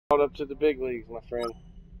Up to the big leagues, my friend.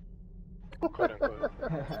 Quote unquote.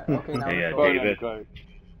 Okay, now Hey, let's Quote David. unquote.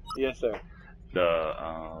 Yes, sir.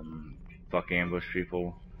 The fuck ambush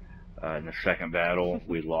people. In the second battle,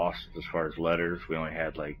 we lost as far as letters. We only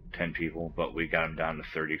had like 10 people, but we got them down to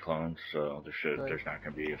 30 clones, so there's not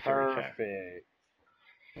going to be a third attack. Perfect.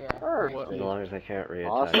 Yeah. Perfect. As long as they can't reattach.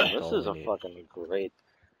 Awesome. that's This all is we a need. fucking great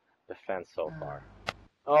defense so far.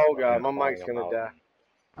 Oh god, my Calling mic's them gonna out. die.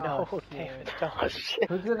 No, Oh, David, shit. don't. Oh, shit.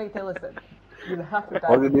 Who's gonna tell us that? You'll have to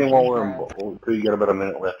Plug it in while we're in, type until you got about a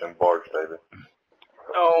minute left in Barge, David.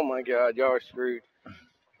 Oh my god, y'all are screwed.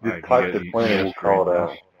 Just Alright, type the plan and we'll call it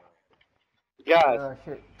out. Guys, Oh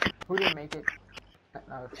shit. Who didn't make it?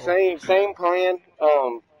 No, it's same plan.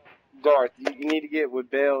 Darth, you need to get with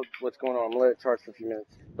Bell what's going on. I'm gonna let it charge for a few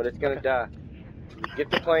minutes. But it's gonna die. Get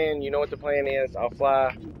the plan, you know what the plan is. I'll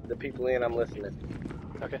fly the people in, I'm listening.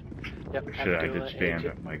 Okay. Yep. Should I Abdullah, disband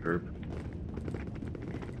AJ. my group?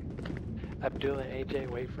 Abdullah, AJ,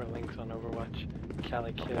 wait for links on Overwatch.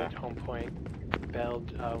 Cali Kid, Okay. home point.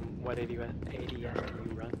 Beld, what ADS do you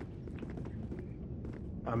run?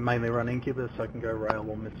 I mainly run Incubus, so I can go rail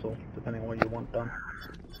or missile, depending on what you want done.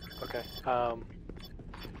 Okay.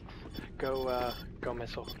 Go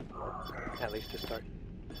missile. At least to start.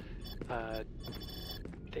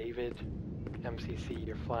 David, MCC,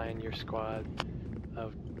 you're flying your squad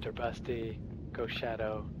of Derbusty, Go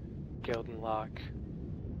Shadow, Gildan Lock,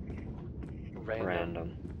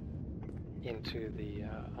 Random into the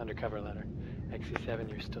undercover letter. XC7,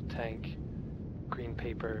 you're still tank. Green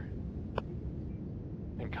Paper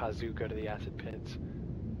and Kazu go to the acid pits.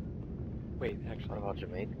 Wait, actually. What about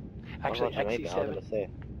Jamaica? Actually, What about Jamaica? I was XC7. gonna say.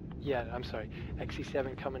 Yeah, I'm sorry.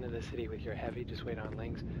 XC7 come into the city with your heavy, just wait on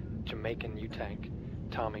links. Jamaican, you tank.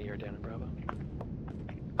 Tommy, you're down in Bravo.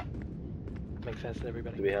 Make sense to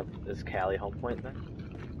everybody? Do we have this Cali home point then?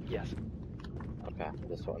 Yes. Okay,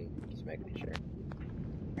 this one. Just making sure.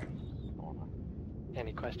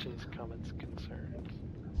 Any questions, comments, concerns?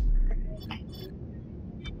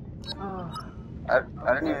 Oh. I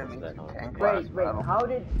didn't even mean to tank last Wait, battle. how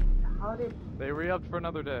did They re-upped for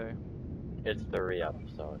another day. It's the re-up,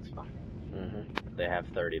 so it's fine. They have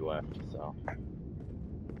 30 left, so.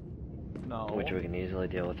 No. Which we can easily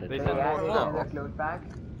deal with it. They they sent more added another clones. clone pack?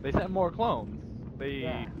 They sent more clones. They,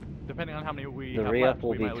 Yeah. depending on how many we The have re-up left,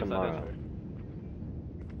 will we be might lose tomorrow. that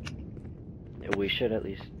Israel. We should at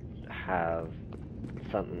least have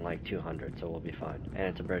something like 200, so we'll be fine. And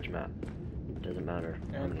it's a bridge map. Doesn't matter.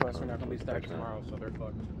 how And many plus, we're clones, not gonna be it's a stacked bridge map. tomorrow, so they're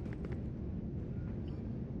fucked.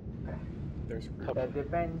 There's That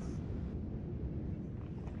depends.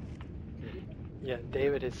 Yeah,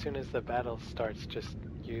 David, as soon as the battle starts, just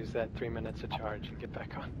use that 3 minutes of charge and get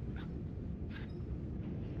back on.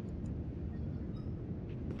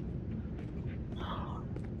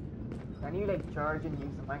 Can you like charge and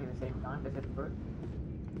use the mic at the same time? Does it work?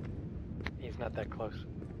 He's not that close.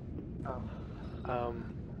 Oh.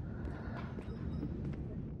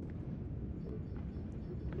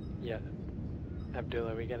 Yeah.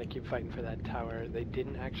 Abdullah, we gotta keep fighting for that tower. They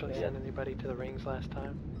didn't actually send anybody to the rings last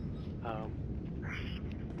time.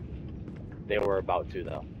 They were about to,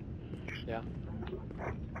 though. Yeah.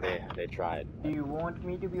 They tried. Do you want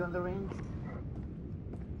me to be on the rings?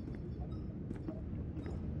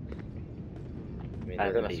 I mean, I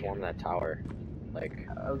they're gonna believe. swarm that tower. Like,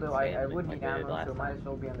 Although I insanely, would like need they did ammo, last so might time. as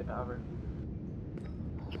well be on the tower.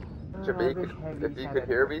 Jamaica, if you could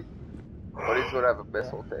hear me, Buddies would have a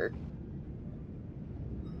missile tank.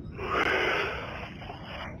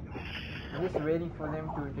 I'm just waiting for them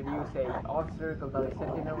to introduce a officer called the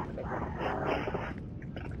Sentinel.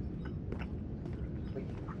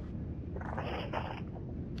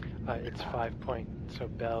 It's 5 point, so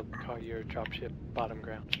Bell, call your dropship bottom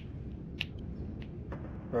ground.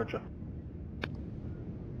 Roger.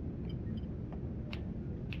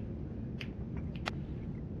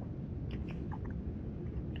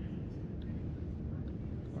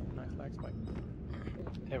 nice lag spike.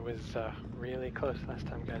 It was really close last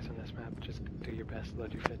time, guys, on this map. Just do your best,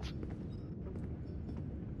 load your fits.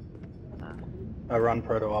 I run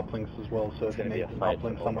proto uplinks as well, so It's if you gonna be need a fight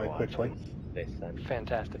uplink for somewhere Overwatch. quickly. They said.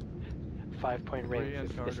 Fantastic. 5 point rings. and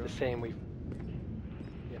It's cargo. the same. We've.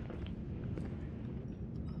 Yeah.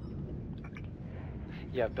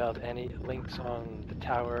 Yeah, Belt. Any links on the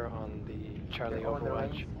tower on the Charlie On the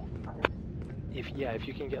Overwatch? rings? If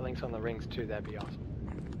you can get links on the rings too, that'd be awesome.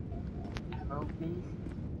 Oh,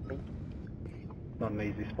 please. Not an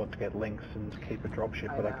easy spot to get links and keep a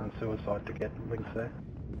dropship, but I can suicide to get links there.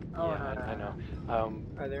 Oh, yeah, no, I no. know.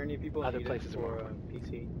 Are there any people Other needed places for more.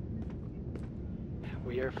 PC?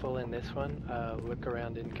 We are full in this one. Look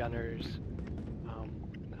around in Gunners.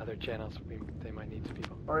 other channels, they might need some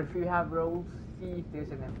people. Or if you have roles, see if there's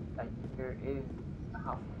an like if there is a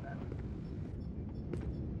house of them.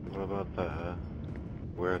 What about the,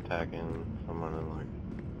 we're attacking someone in like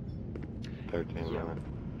 13 minutes.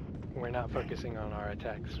 We're not focusing on our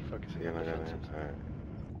attacks, we're focusing You're on not gonna, defenses. alright.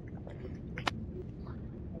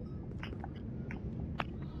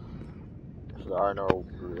 If there are no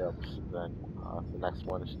re-ups, then the next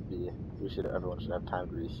one should be, everyone should have time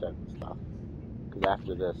to reset and stuff. Because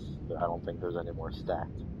after this, I don't think there's any more stacked,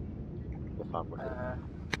 if I'm right.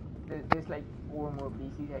 There's like 4 more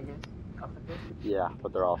BCs, I guess, after this. Yeah,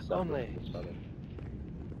 but they're all separate Only. from each other.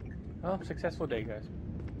 Oh, successful day, guys.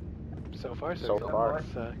 So far, So good. far.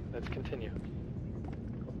 Let's continue.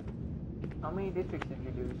 How many districts did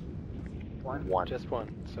you lose? One? One. Just one,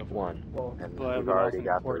 so far. One. Well, And Well, we've we already lost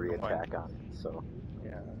got the an important re-attack on it, so.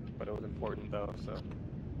 Yeah, but it was important though, so.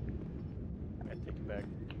 I take it back.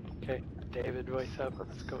 Okay, David, voice up.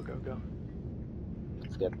 Let's go, go, go.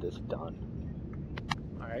 Let's get this done.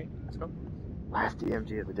 Alright, let's go. Last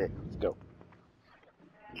DMG of the day. Let's go.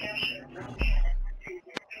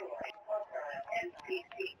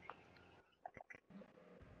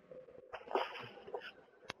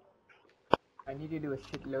 I need to do a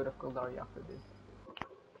shitload of Golgari after this.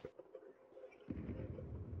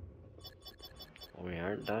 We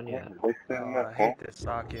aren't done yet. I hate this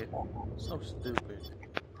socket. So stupid.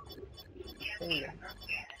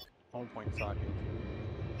 Home point socket.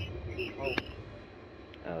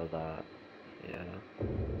 Oh, that. Yeah.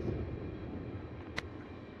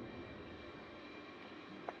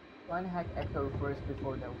 One hack Echo first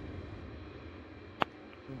before they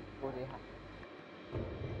hack.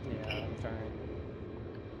 Yeah, it's alright.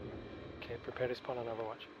 Okay, prepare to spawn on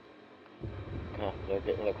Overwatch.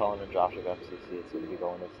 Okay, they're calling a dropship FCC. It's going to be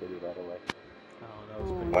going to the city right away. Oh, that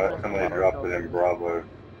was pretty Last time they dropped it in Bravo,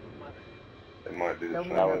 they might do the No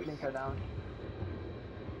same. more links are down.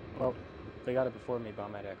 Well, they got it before me, but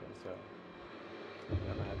I'm at Echo, so.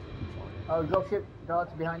 Never had to Oh, dropship,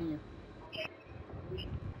 dots behind you.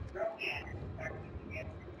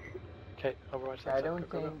 Okay, Overwatch. I don't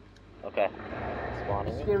think. Okay.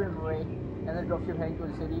 Spawning it. Steer him away, and then dropship heading to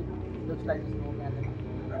the city. Looks like the smoke and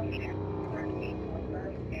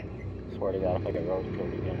Swear to God, if I get rose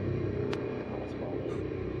killed again.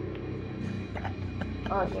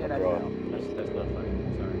 Oh shit, I fell. That's not funny.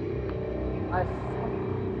 Sorry.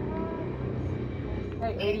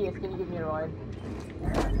 Hey, ADS, can you give me a ride?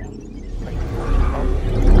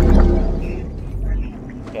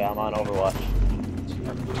 Okay, I'm on Overwatch.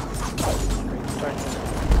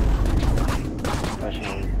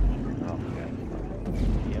 Pushing. Oh,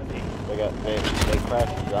 They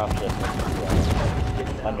crashed the dropship.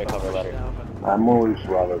 Undercover letter. I'm gonna lose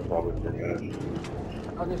Bravo probably for a minute.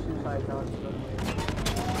 I'll just suicide dots.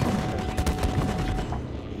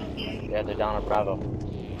 Yeah, they're down at Bravo.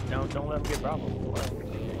 Don't let them get Bravo.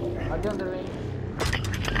 I'll jump the ring.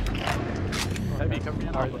 Heavy, cover me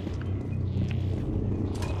on.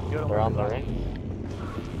 They're on the ring?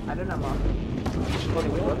 I don't know, Mark.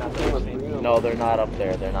 No, they're not up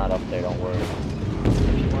there. They're not up there, don't worry. If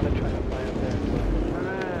you want to try to fly up there,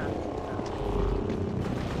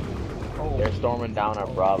 They're storming down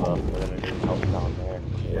at Bravo. We're gonna need help down there.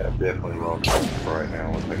 Yeah, definitely wrong for right now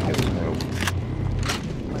once I get the help.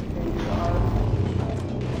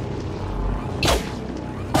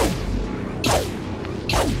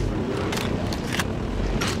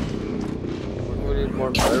 We need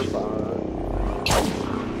more firepower.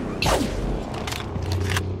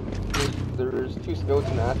 There's 2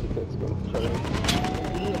 skeleton acid pits going to try to...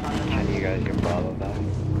 Can you guys get Bravo back?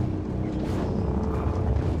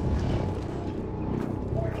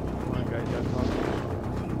 Come on, guys, that's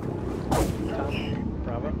Tom,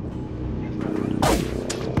 Bravo.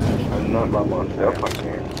 I'm not by myself, I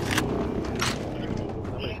can't.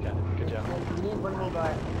 Somebody's got it. Good job. We need one more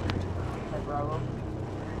guy. At Bravo.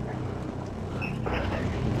 Keep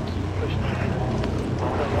pushing.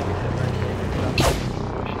 All the heavy hit right there.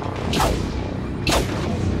 Push.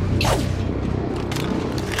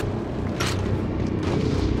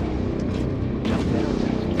 Jump down,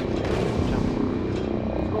 guys. Jump.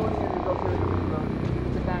 Go in here to go to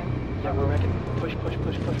the tank. Yeah, we're ready. Push, push,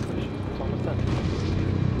 push, push, push. It's almost done.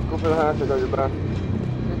 Go for the hatch, I got your back.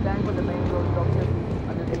 The tank with the main road dropship.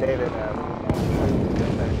 Hey David,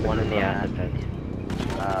 One in the acid pits.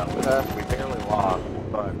 we barely lost,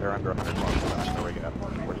 but they're under 100 bucks, so we got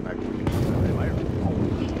push back to they might.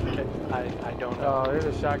 Okay, I don't know. Oh, there's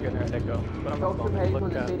a shotgun there, Echo. But I'm gonna Dropship phone heading look for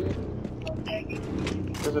the up. city.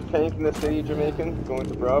 There's a tank in the city, Jamaican, going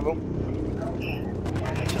to Bravo.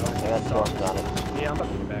 They got storms on it. Yeah, I'm about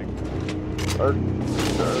to get back. Or,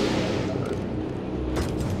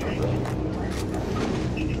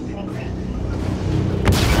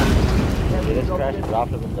 They just crashed and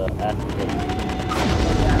dropped him in the acid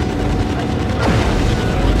pit.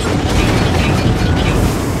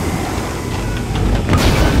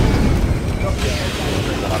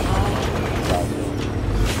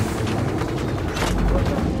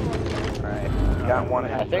 Alright, got one.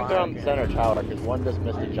 I think they're on the center tower because one just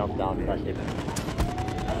missed a jump down here.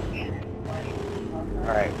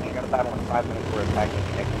 Alright, we got about 5 minutes. We're attacking the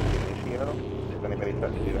next initio. If anybody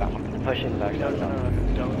starts to do that one. Pushing back. No,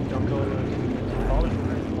 don't go to those.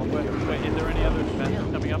 Wait, is there any other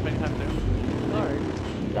defense coming up anytime soon? Alright.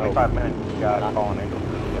 25 minutes. We got fallen angels.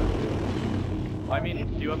 Well, I mean,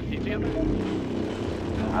 do you have a team together?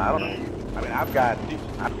 I don't know. I mean, I've got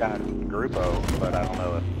Grupo, but I don't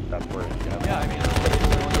know if that's where it's going. Yeah, I mean,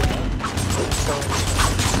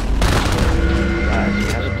 Alright, so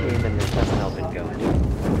you have a team and there's nothing else going.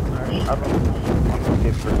 Alright, I'm gonna see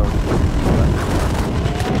if Grupo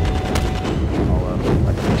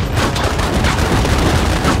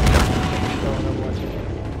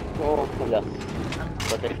Oh, yes.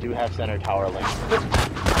 But they do have center tower link.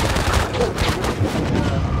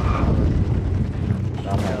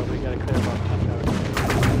 We gotta clear them off top tower.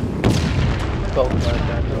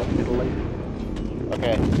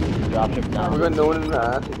 Okay, dropship down. We're going no one in the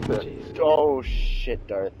acid pit. Oh shit,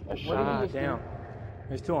 Darth. I should Ah, damn.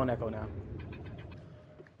 There's 2 on Echo now.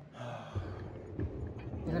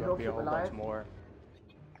 Is There'll be a whole bunch more.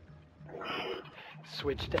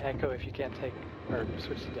 Switch to Echo if you can't take, or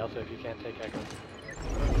switch to Delta if you can't take Echo.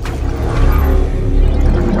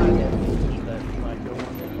 That might go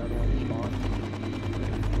on, another one spawn.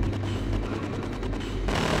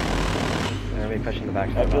 They're gonna be pushing the back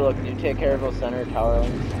side. Abdullah, can you take care of those center tower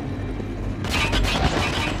links?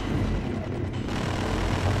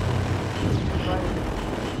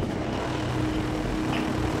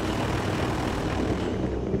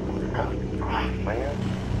 Man.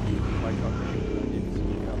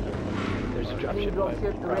 There's a dropship.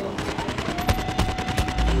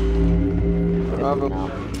 Bravo.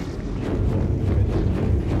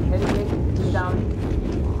 Heading down.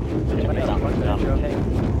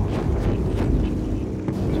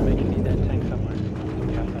 Jamaica need that tank somewhere.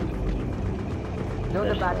 No,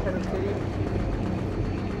 the back side of the city.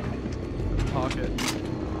 pocket.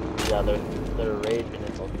 Yeah, they're raging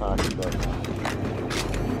in those pockets right now.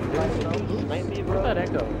 Might be Where's that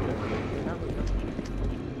Echo?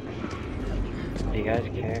 You guys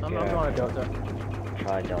care? I'm going to Delta.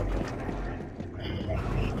 Try Delta.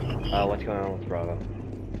 What's going on with Bravo?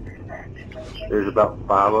 There's about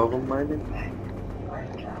 5 of them, maybe. You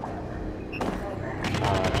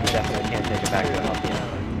definitely can't take it back to the help you.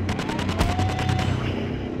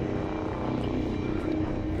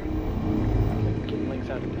 Getting links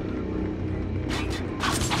out of Delta.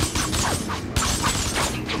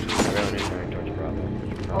 Everyone is going towards Bravo.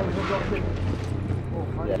 Oh, there's a dropship. Oh,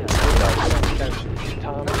 fuck Yeah.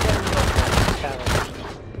 Tom,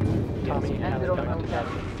 Tommy, And they're on no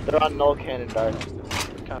cannon. They're on null cannon, Darth.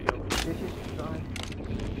 copy over. This is fine.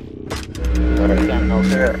 They're on null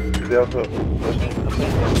cannon. Delta.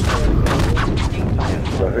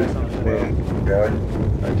 So who's man, guys?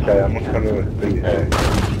 Okay, I'm gonna come in with a speed hack.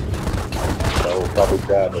 So I will probably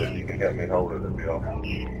die, but if you can help me hold it, that'd be awesome.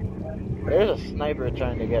 There's a sniper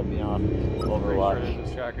trying to get me on Overwatch.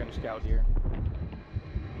 There's a shotgun scout here.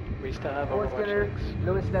 We still have Forge Overwatch gunner, links.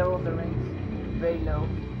 lowest level of the ranks. Very low.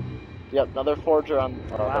 Yep, another forger on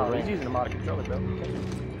Wow, the he's ring. using a mod controller, bro.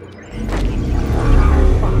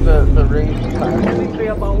 The range is high. Can we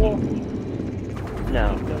clear up our wall?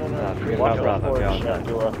 No. Forget Watch about out, Bravo. You're all forge, done.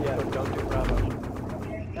 Abdullah. Yeah, don't do Bravo. I'm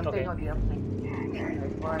Okay. staying on the upside.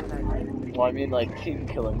 Well, I mean, like, team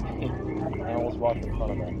killing me. I almost walked in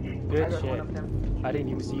front of them. I Good got one shit. of them. I didn't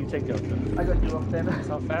even see you take Delta. I got 2 of them. That's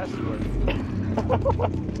how fast you were.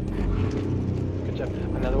 Good job.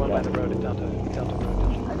 Another one by the road at Delta. Delta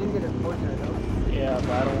Road. I didn't get a forger though. Yeah,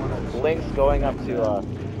 but I don't want to. Link's going up to,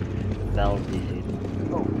 Val's DC.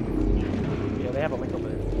 Oh, Yeah, they have a link over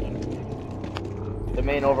there. the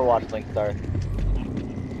main Overwatch link, Darth.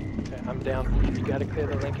 Okay, I'm down. You gotta clear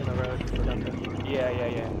the link in the road for Delta. Yeah.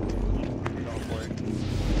 Going for it.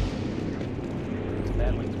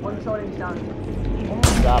 That link's one shot is down.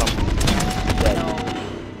 Got him. Dead. No,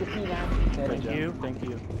 15 amp. Thank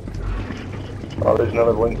you. Oh, there's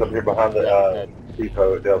another link up here behind the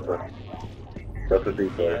depot at Delta. Delta Yeah,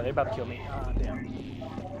 depot. they about to kill me. Ah, damn.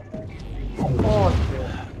 Oh, shit.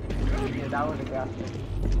 Yeah, that was a gas thing.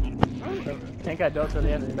 Tank got Delta, they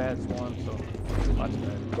have a bad swarm, so watch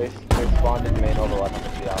that. They spawned in the main Overwatch. I'm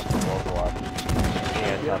gonna be out from Overwatch.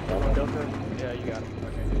 Yeah, Yeah, top you want Delta. Delta? Yeah, you got him.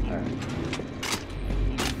 Okay. Alright.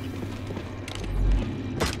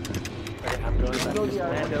 going back to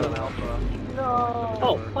Lando and Alpha. No!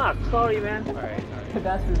 Oh, fuck, sorry, man. Alright.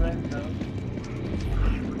 That's revenge, though.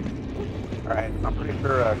 Alright, I'm pretty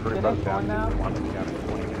sure group Can I up spawn down now? to 1 down to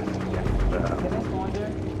 20 minutes. Yeah. Can I spawn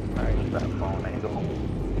there? Alright, that fallen angel.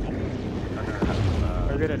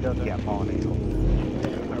 We're good at Delta. Yeah, fallen angel.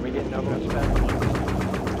 Are we getting Overwatch back?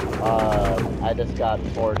 I just got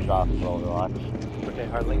forged off of Overwatch. Okay,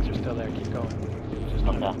 our links are still there. Keep going. Just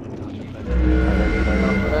Okay. I'll jump back.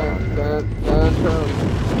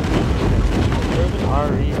 There's an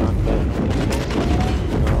RE on there.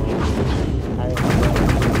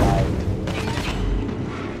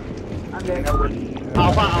 I'm dead.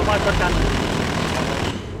 Alpha shotgun.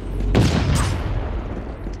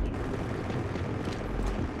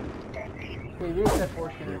 Wait, where's that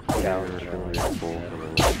force gunner?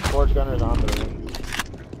 Forge gunner's on there.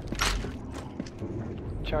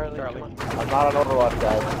 Charlie. I'm not on Overwatch,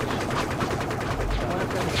 guys. One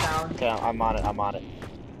of them is down. Okay, I'm on it.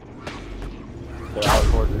 They're out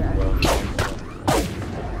forges, bro.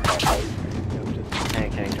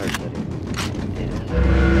 Tank towards city.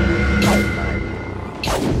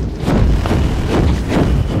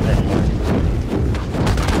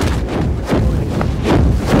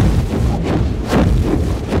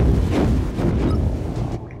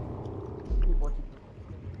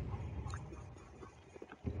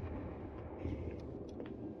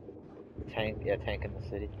 Tank in the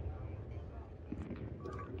city.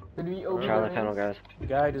 Did we over Charlie panel, guys. The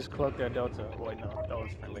guy just cloaked that Delta. Wait, no, that was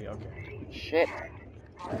friendly. Okay. Shit.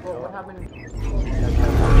 What happened? Get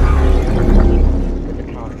the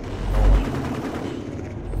counter.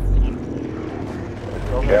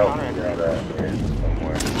 Yeah,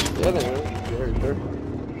 somewhere. Yeah, they are. Sure.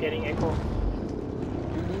 Getting echo.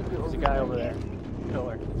 There's a guy over there.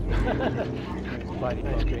 Pillar. Fighting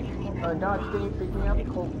ice cream. Dodge, can you pick me up?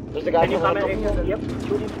 There's a guy Can you come coming in? up. Echo? Yep,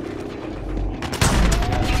 shoot him.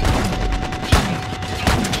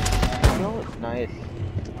 Oh, it's nice.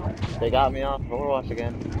 They got me off Overwatch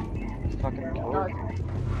again. Fucking Dodge.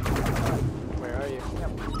 Where are you?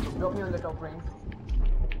 Yep. Drop me on the top ring.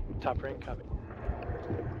 Top ring, copy.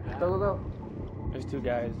 Go. There's two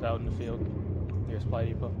guys out in the field near Supply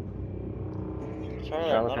Depot.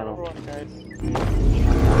 Charlie, I'm not on Overwatch, guys.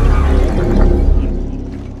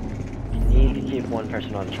 You need to keep one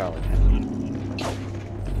person on Charlie.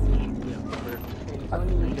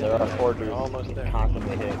 There are forgers almost there.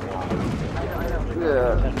 constantly hitting me off. I know.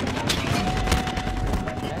 Yeah.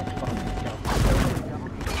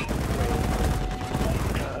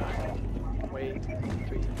 Wait,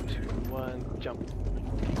 3, 2, 1, jump.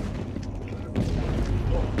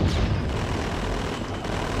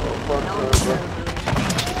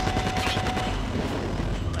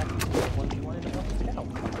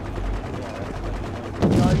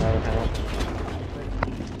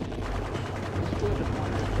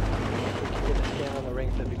 Get a scan on the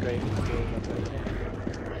rings, that'd be great.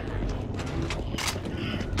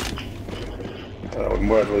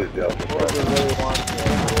 More at least Delta.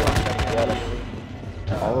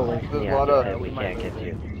 All the links in There's the a lot active of- we can't get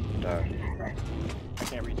to. Dark. I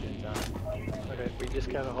can't reach it in time. Okay, we just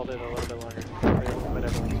gotta hold it a little bit longer.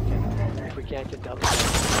 Whatever we can. If we can't get Delta.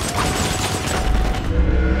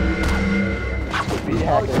 We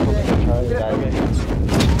have to look at Charlie, guys.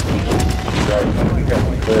 We got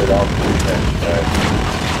to clear it off.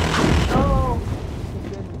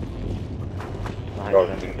 Oh,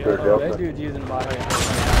 can you clear That Delta? dude's using body.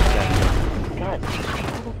 God,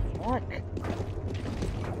 what the fuck?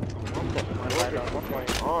 What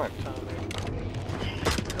is on?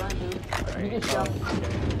 You just jump.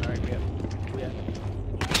 Alright, yeah.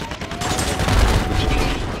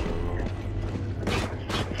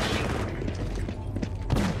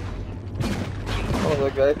 Oh, the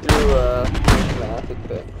guy threw an acid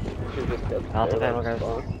pit. Should just get Alpha there, panel, guys.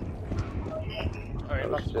 spawn. Alright, Oh,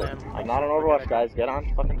 let's shit. spam. I'm not on Overwatch, guys. Get on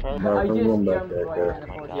fucking Charlie. No, I I'm just going back jumped there, right guys.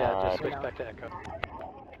 behind the force. Yeah, just God. switch back to Echo.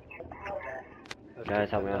 Guys,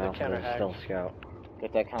 help me on Another Alpha. counter There's hack. still scout.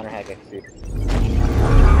 Get that counter hack XC.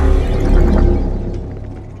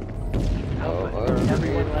 Oh, there's a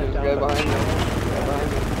guy behind me.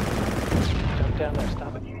 Jump down there,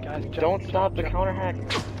 stop it. Guys, jump. Don't stop the counter hack.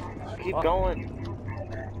 Keep going.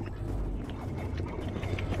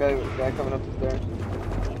 Guy coming up the stairs.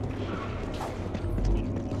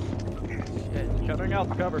 Cutting out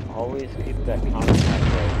the cover. Always keep that counter hack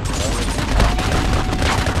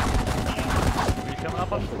Are you coming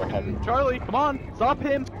up on We're heavy. Charlie, come on! Stop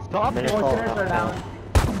him! Stop him! Minute Fortuners are down.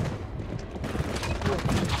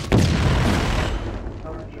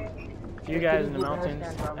 A few guys in the mountains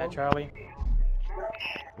at Charlie.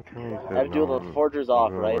 Abdul, the forger's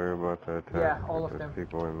off, right? Don't worry about the attack. Yeah, all of There's them.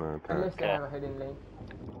 people in the Unless attack. they have a hidden link.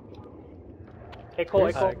 Echo,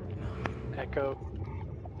 Echo. Echo.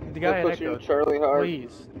 The guy at pushing Echo. Charlie hard.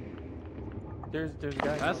 Please. There's a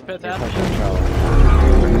guy. That's pit You're happening. pushing Charlie.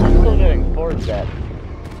 I'm still getting forged at.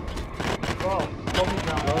 Bro, focus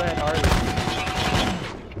down. Roll that Harley.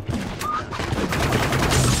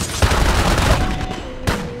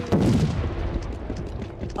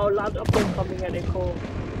 Oh, loud up coming at Echo.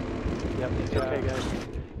 Yep, it's okay, guys.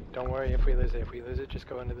 Don't worry if we lose it. If we lose it, just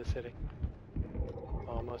go into the city.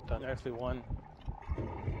 Almost done. Actually won.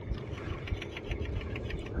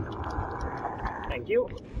 Thank you.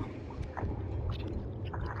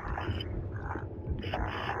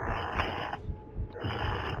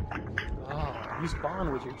 Oh, you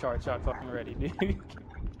spawned with your charge shot fucking ready, dude.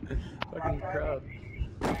 Fucking crowd.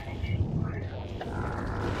 Are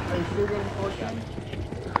you still getting 14?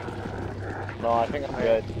 No, I think I'm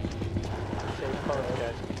good. Save post,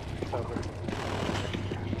 guys. It's over.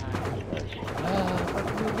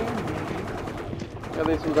 Fucking do again, dude. At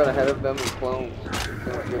least we got ahead of them with clones.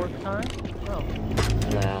 Fourth time? Oh.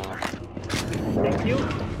 Nah. Thank you.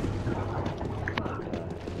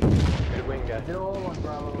 Good win, guys. They're all on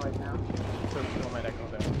Bravo right now. So kill my Echo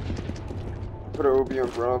down. Put an OB on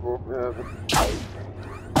Bravo. Yeah.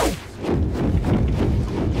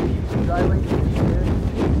 Driving to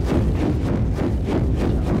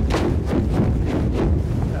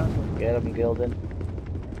Get him, Gilden.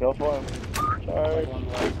 Go for him. Charge.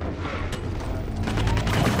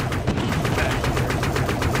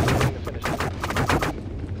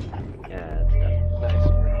 Yeah, it's done.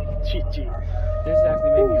 Nice. GG. This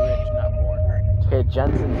actually made me rich, not poor. Okay,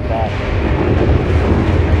 Jensen's back.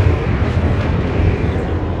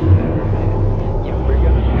 Yeah, we're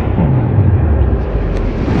gonna.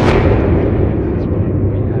 That's what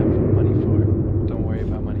we have money for. Don't worry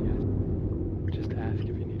about money, guys. Just ask if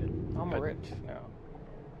you need it. I'm But- rich now.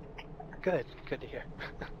 Good. Good to hear.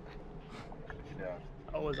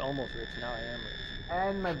 I was almost rich, now I am rich.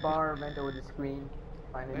 and my bar went over the screen.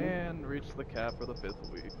 Finally. And reached the cap for the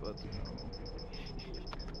 5th week. Let's go.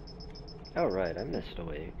 Oh right, I missed a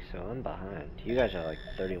week, so I'm behind. You guys are like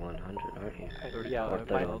 3,100, aren't you? Yeah, Or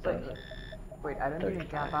 31,000. Wait, I didn't even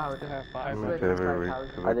cap out. To have I five. I'm swear with it was every week.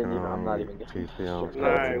 5,000. I didn't even, I'm not even getting PC on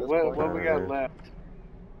Alright, what we got left?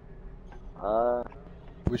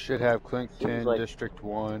 We should have Clink Seems 10, like- District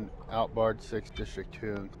 1, Outbard 6, District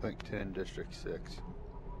 2, and Clink 10, District 6.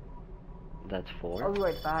 That's 4? I'll be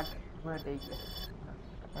right back. I'm gonna take this.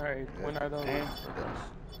 Alright, when are those?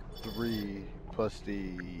 3 plus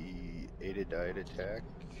the aided diet attack.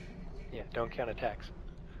 Yeah, don't count attacks.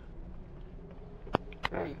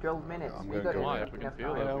 Hey, 12 minutes. I'm We gonna got go Why? enough If we can time.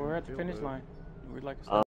 feel it. Yeah, we're at the Feel finish it. line. We'd like to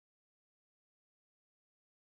stop.